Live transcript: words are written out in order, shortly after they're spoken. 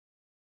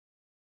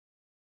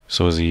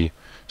So the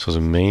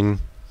main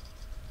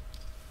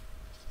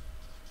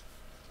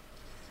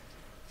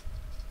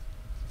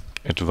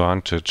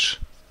advantage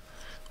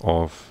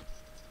of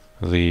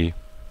the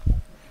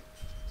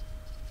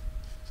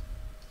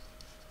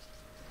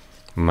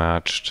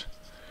matched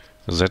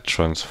Z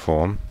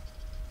transform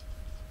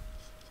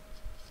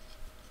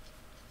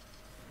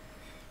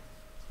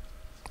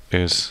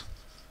is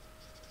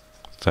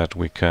that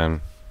we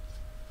can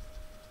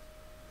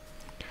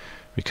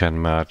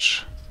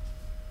match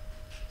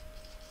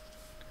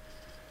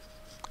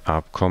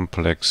up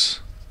complex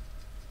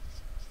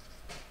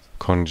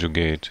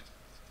conjugate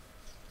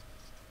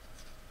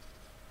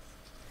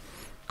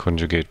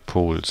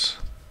poles.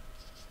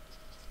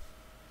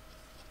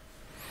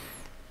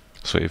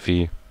 So if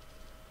we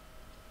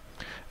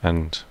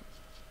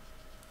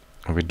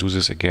do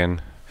this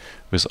again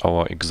with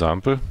our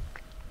example,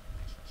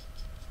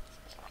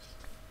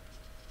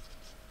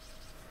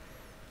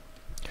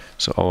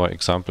 so our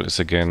example is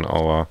again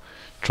our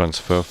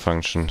transfer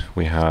function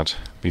we had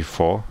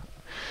before,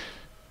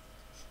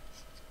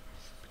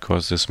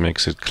 because this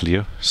makes it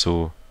clear.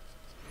 So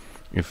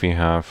if we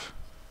have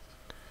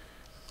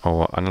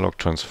our analog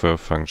transfer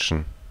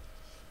function,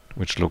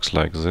 which looks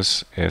like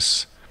this,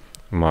 s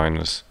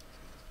minus,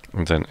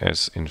 and then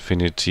s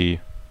infinity,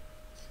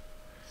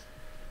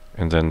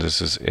 and then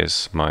this is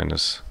s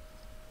minus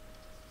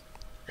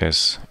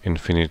s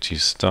infinity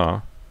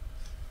star,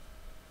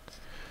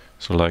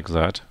 so like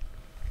that,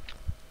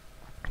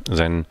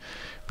 then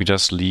we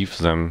just leave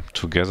them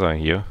together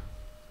here.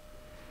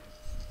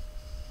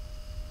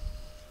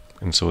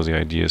 And so the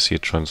idea is here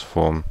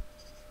transform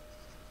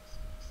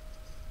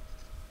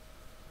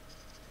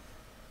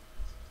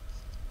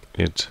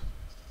it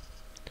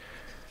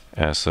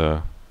as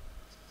a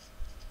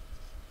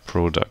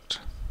product.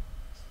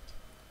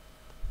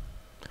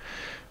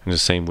 And the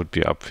same would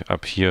be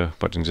up here,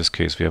 but in this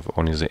case we have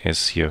only the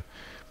s here,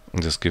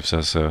 and this gives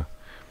us a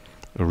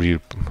real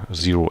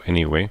 0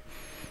 anyway.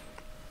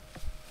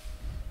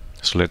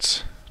 So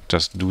let's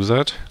just do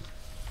that.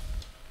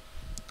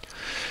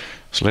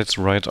 So let's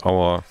write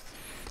our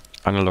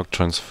analog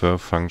transfer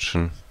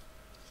function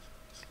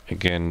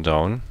again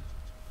down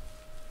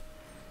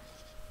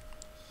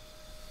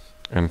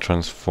and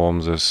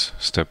transform this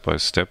step by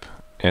step.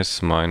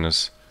 S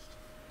minus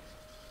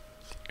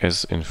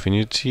s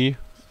infinity,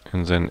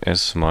 and then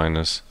s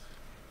minus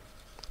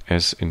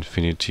s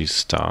infinity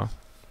star.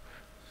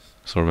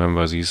 So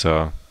remember, these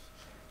are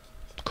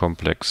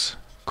complex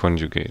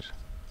conjugate.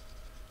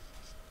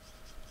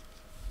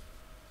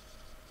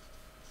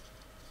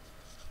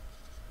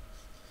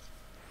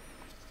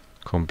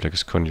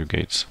 Complex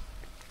conjugates.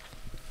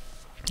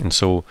 And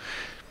so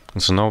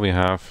now we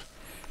have,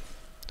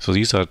 so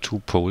these are two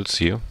poles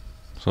here.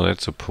 So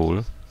that's a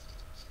pole,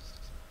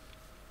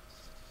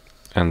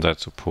 and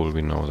that's a pole,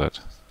 we know that.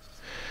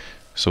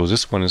 So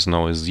this one is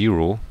now a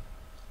 0,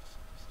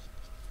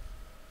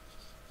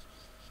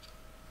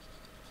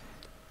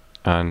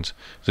 and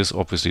this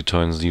obviously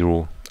turns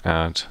 0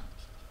 at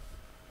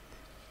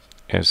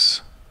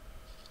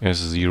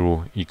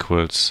s0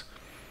 equals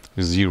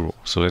 0.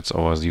 So that's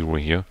our 0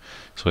 here.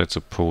 So that's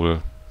a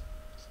pole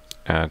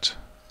at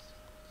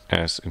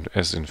s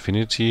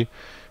infinity,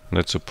 and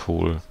that's a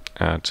pole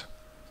at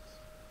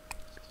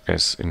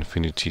s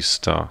infinity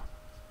star.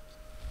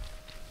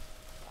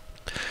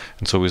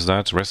 And so with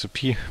that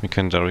recipe, we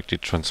can directly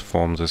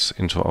transform this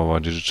into our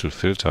digital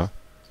filter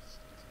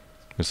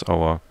with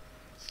our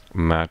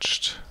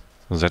matched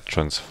Z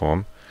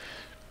transform.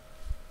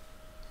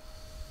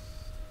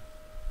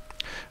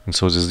 And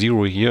so the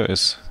 0 here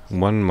is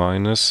 1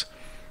 minus,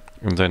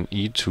 and then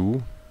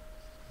e2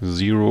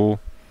 0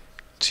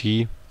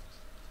 t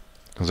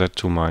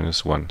z2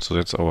 minus 1. So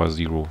that's our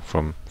 0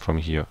 from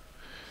here.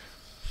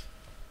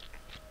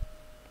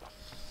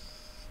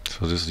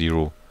 So this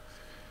 0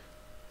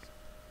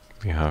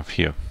 we have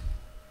here.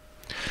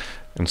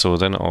 And so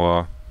then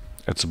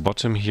at the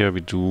bottom here we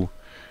do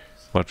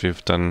what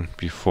we've done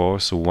before.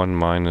 So 1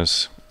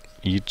 minus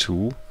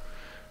e2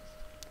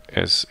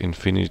 s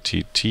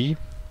infinity t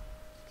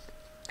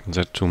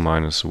z2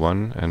 minus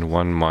 1, and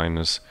 1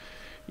 minus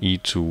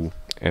e2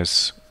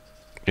 s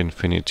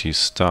infinity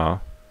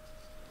star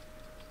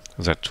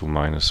z2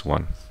 minus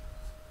 1.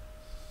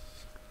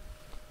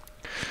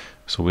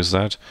 So with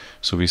that,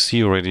 so we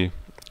see already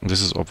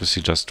this is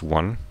obviously just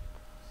 1.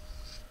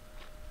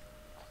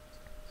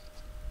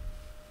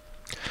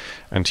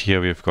 And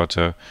here we've got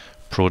a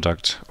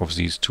product of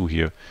these two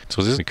here.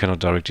 So this, we cannot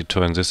directly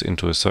turn this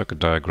into a circuit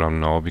diagram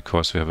now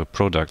because we have a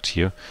product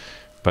here.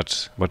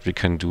 But what we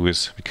can do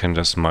is we can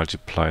just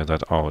multiply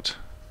that out.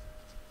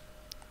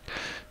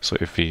 So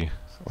if we,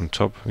 on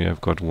top, we have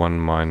got 1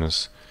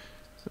 minus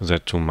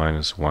z2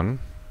 minus 1.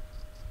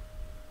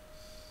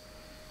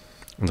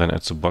 And then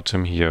at the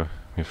bottom here,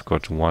 we've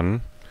got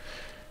 1.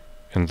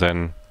 And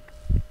then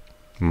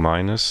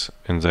minus,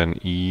 and then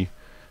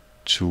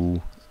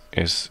e2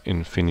 s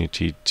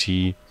infinity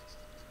t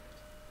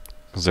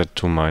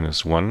z2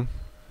 minus 1.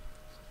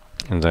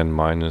 And then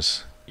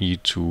minus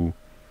e2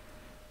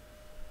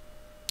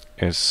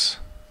 s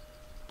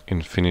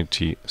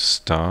infinity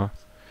star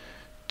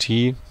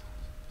t,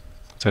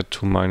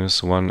 z2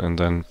 minus 1, and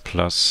then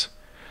plus,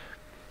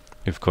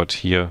 we've got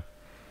here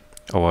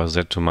our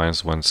z2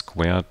 minus 1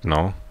 squared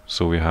now.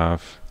 So we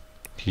have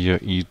here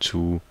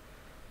e2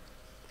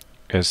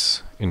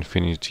 s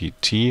infinity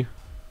t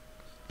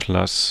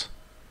plus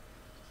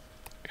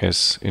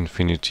s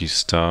infinity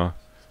star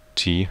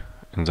t,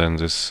 and then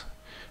this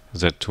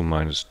z2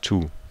 minus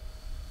 2.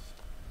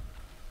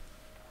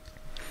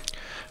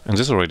 And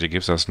this already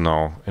gives us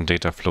now a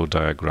data flow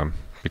diagram,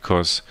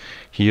 because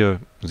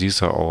here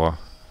these are our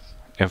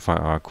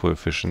FIR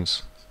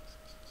coefficients.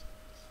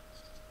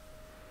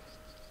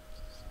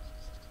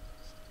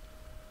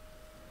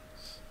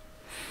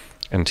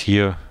 And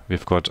here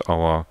we've got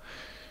our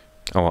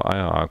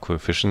IRR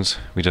coefficients.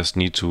 We just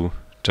need to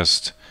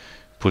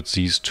put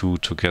these two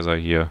together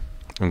here,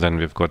 and then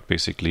we've got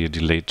basically a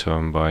delay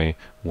term by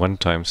 1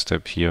 time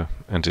step here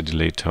and a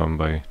delay term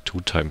by 2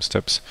 time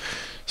steps.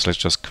 So let's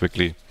just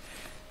quickly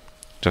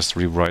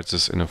rewrite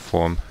this in a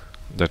form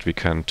that we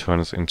can turn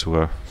this into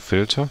a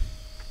filter.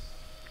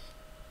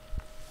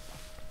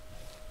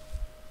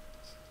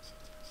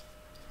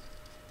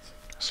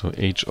 So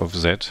h of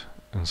z,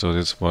 and so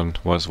this one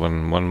was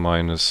 1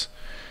 minus,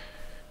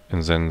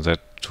 and then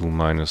z2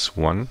 minus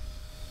 1.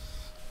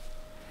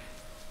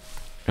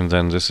 And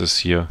then this is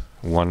here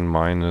 1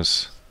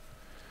 minus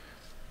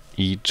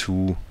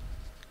e2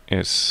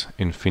 s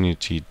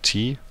infinity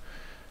t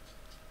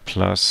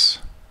plus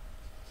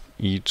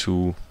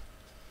e2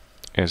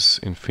 s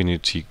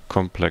infinity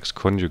complex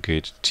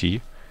conjugate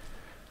t,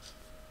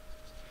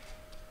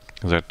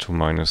 z2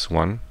 minus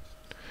 1,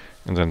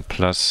 and then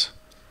plus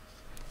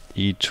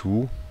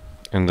e2,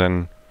 and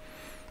then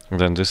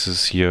this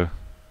is here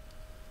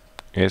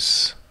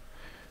s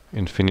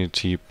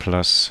infinity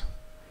plus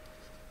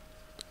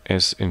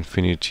s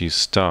infinity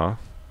star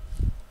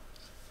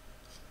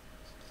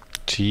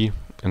t,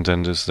 and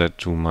then this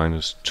z2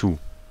 minus 2.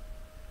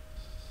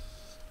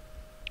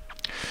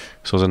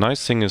 So the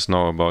nice thing is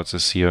now about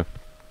this here,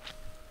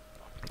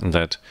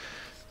 that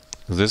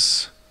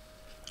this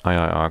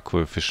IIR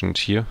coefficient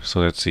here,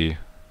 so let's see,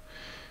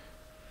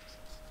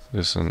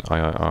 this is an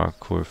IIR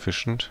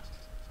coefficient,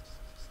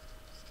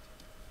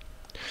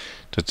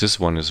 that this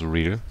one is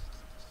real,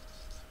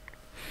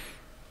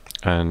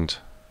 and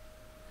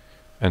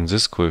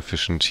this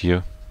coefficient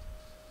here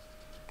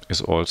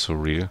is also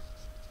real.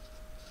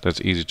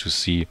 That's easy to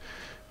see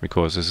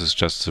because this is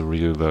just the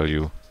real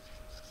value.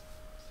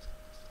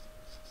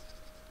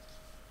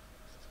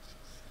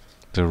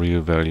 The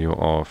real value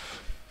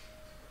of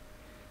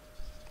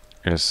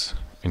S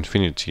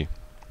infinity.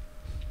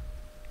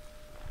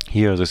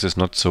 Here this is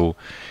not so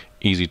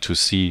easy to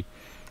see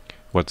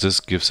what this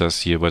gives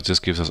us here, but this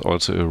gives us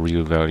also a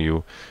real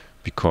value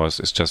because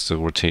it's just a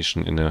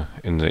rotation in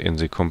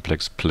the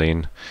complex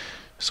plane.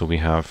 So we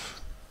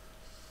have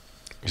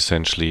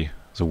essentially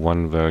the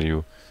one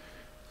value.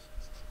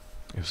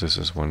 If this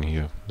is one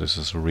here, this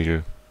is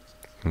real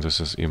and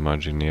this is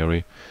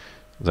imaginary,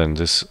 then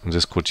this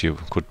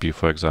could be,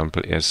 for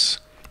example, s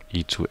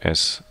e to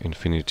s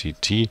infinity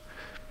t,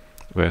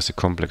 whereas the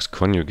complex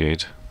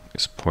conjugate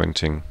is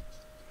pointing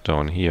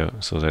down here,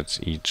 so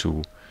that's e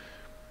to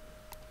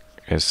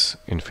s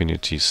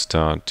infinity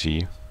star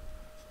t.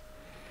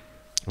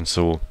 And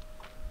so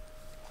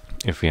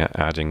if we are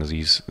adding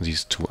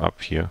these two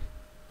up here,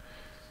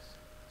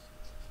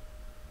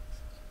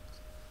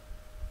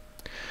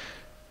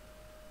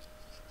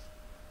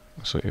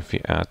 so if we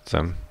add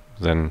them,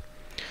 then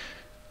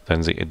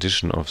the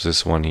addition of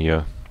this one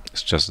here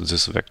is just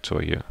this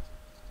vector here.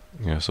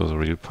 Yeah, so the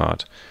real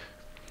part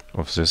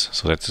of this,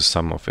 so that's the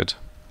sum of it.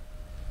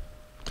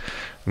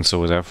 And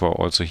so therefore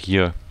also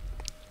here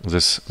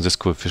this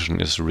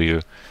coefficient is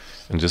real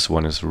and this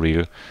one is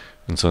real,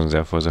 and so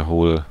therefore the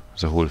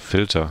whole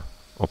filter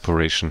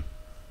operation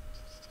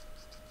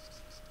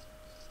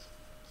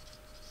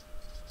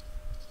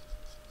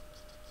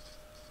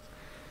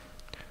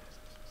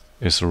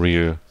is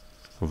real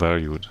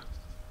valued.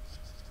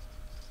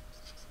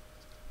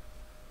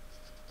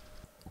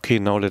 Okay,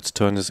 now let's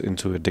turn this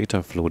into a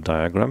data flow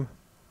diagram.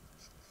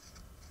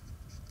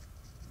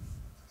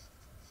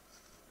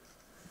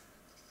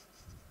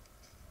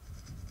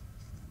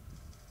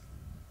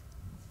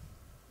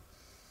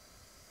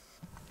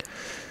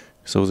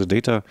 So the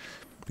data,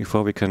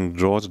 before we can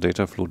draw the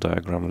data flow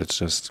diagram, let's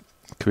just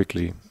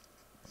quickly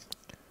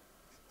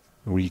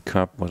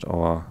recap what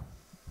our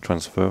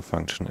transfer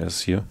function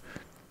is here.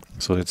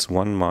 So it's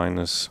 1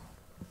 minus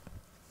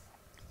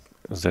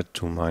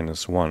z2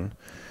 minus 1.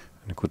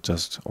 And I could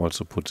just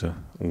also put a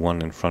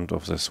 1 in front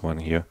of this one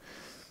here.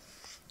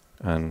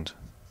 And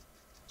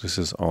this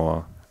is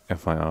our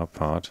FIR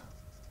part.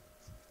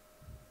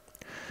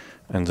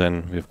 And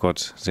then we've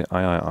got the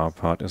IIR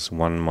part is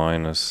 1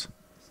 minus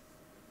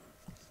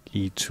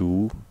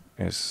e2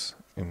 s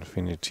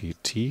infinity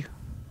t,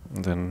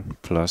 and then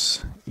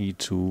plus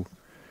e2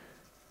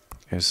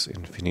 s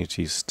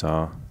infinity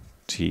star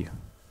t,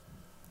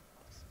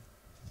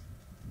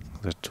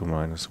 z2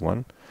 minus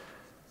 1,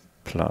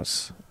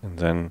 plus, and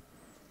then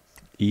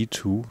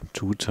e2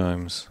 2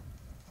 times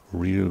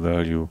real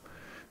value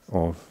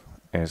of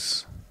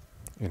S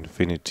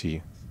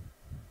infinity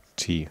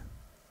t.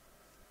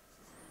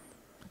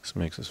 This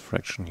makes this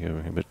fraction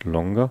here a bit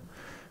longer,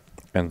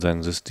 and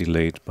then this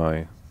delayed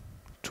by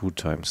 2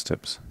 time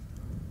steps.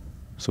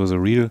 So the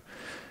real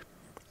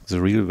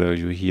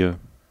value here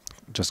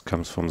just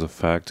comes from the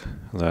fact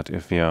that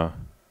if we are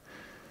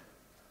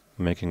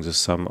making the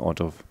sum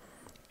out of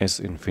S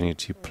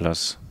infinity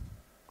plus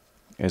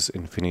S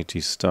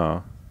infinity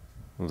star,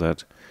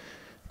 that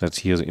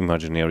here the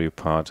imaginary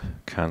part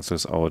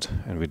cancels out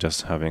and we're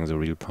just having the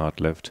real part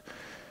left,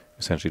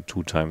 essentially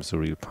 2 times the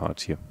real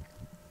part here.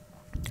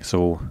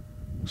 So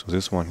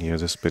this one here,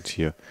 this bit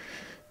here,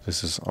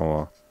 this is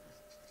our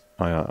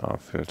IRR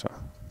filter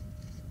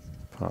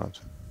part.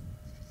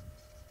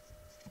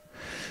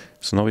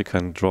 So now we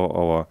can draw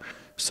our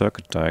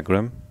circuit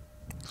diagram.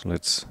 So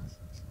let's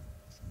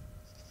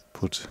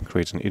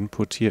create an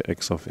input here,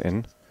 x of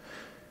n,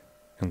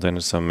 and then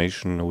a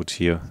summation node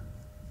here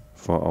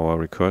for our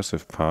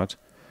recursive part.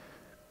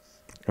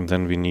 And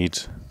then we need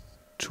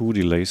 2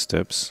 delay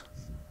steps,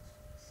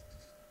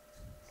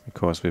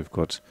 because we've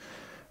got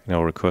in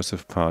our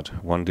recursive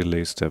part 1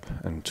 delay step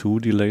and 2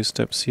 delay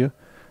steps here.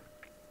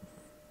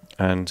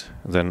 And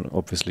then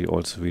obviously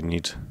also we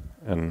need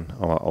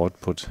our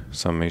output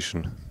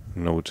summation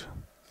node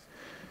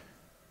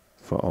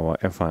for our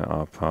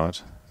FIR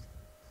part.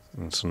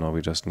 And so now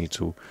we just need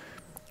to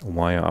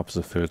wire up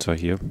the filter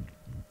here.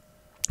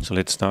 So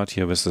let's start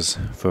here with this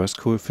first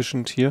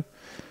coefficient here.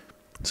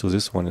 So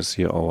this one is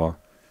here our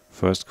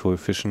first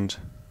coefficient.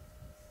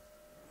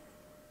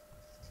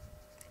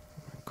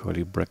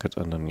 Curly bracket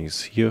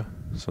underneath here.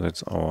 So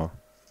that's our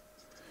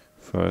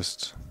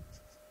first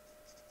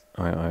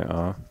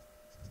IIR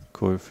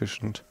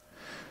coefficient.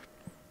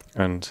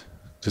 And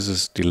this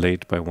is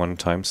delayed by 1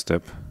 time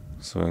step.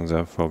 So then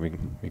therefore we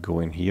go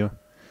in here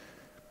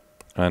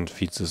and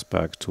feed this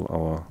back to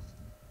our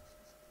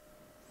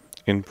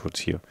input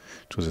here,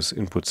 to this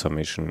input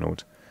summation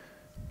node.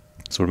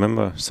 So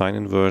remember sign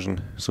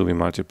inversion, so we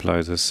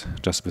multiply this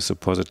just with the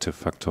positive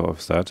factor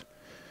of that.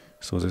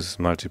 So this is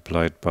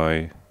multiplied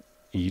by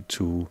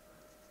e2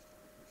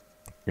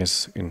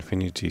 s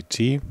infinity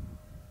t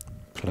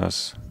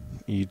plus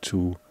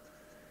e2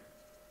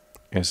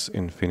 s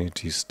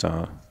infinity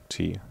star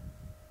t.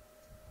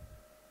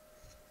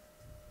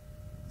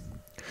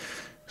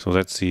 So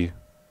that's the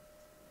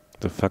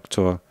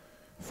factor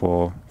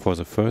for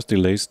the first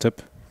delay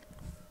step.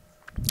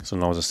 So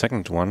now the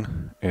second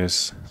one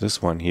is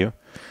this one here.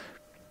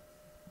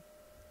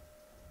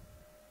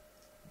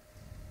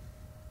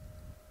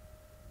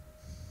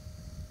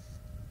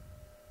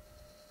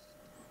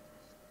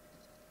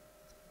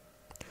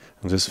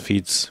 And this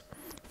feeds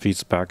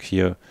back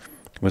here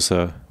with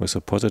a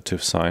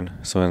positive sign.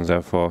 So then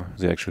therefore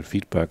the actual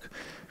feedback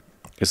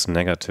is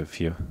negative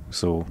here.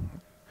 So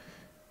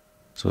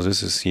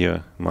this is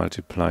here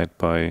multiplied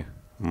by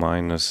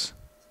minus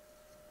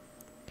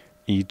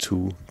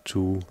e2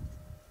 to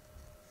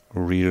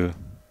real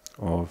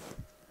of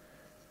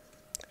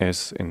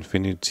s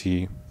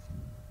infinity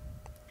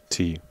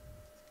t.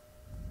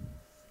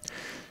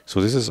 So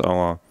this is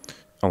our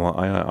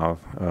IIR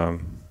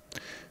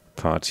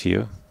part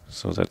here.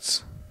 So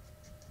that's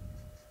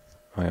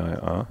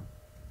IIR.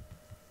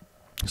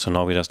 So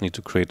now we just need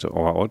to create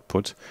our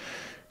output.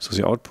 So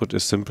the output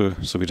is simple.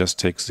 So we just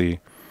take the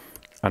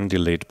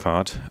undelayed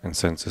part and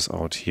send this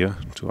out here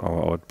to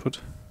our output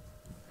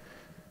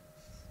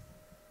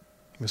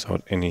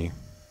without any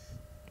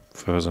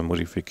further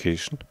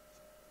modification.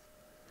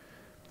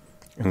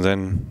 And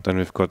then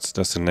we've got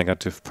just the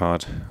negative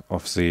part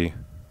of the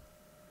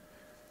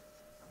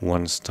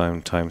 1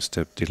 time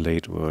step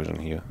delayed version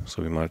here.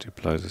 So we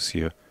multiply this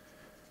here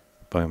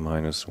by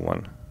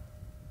 -1.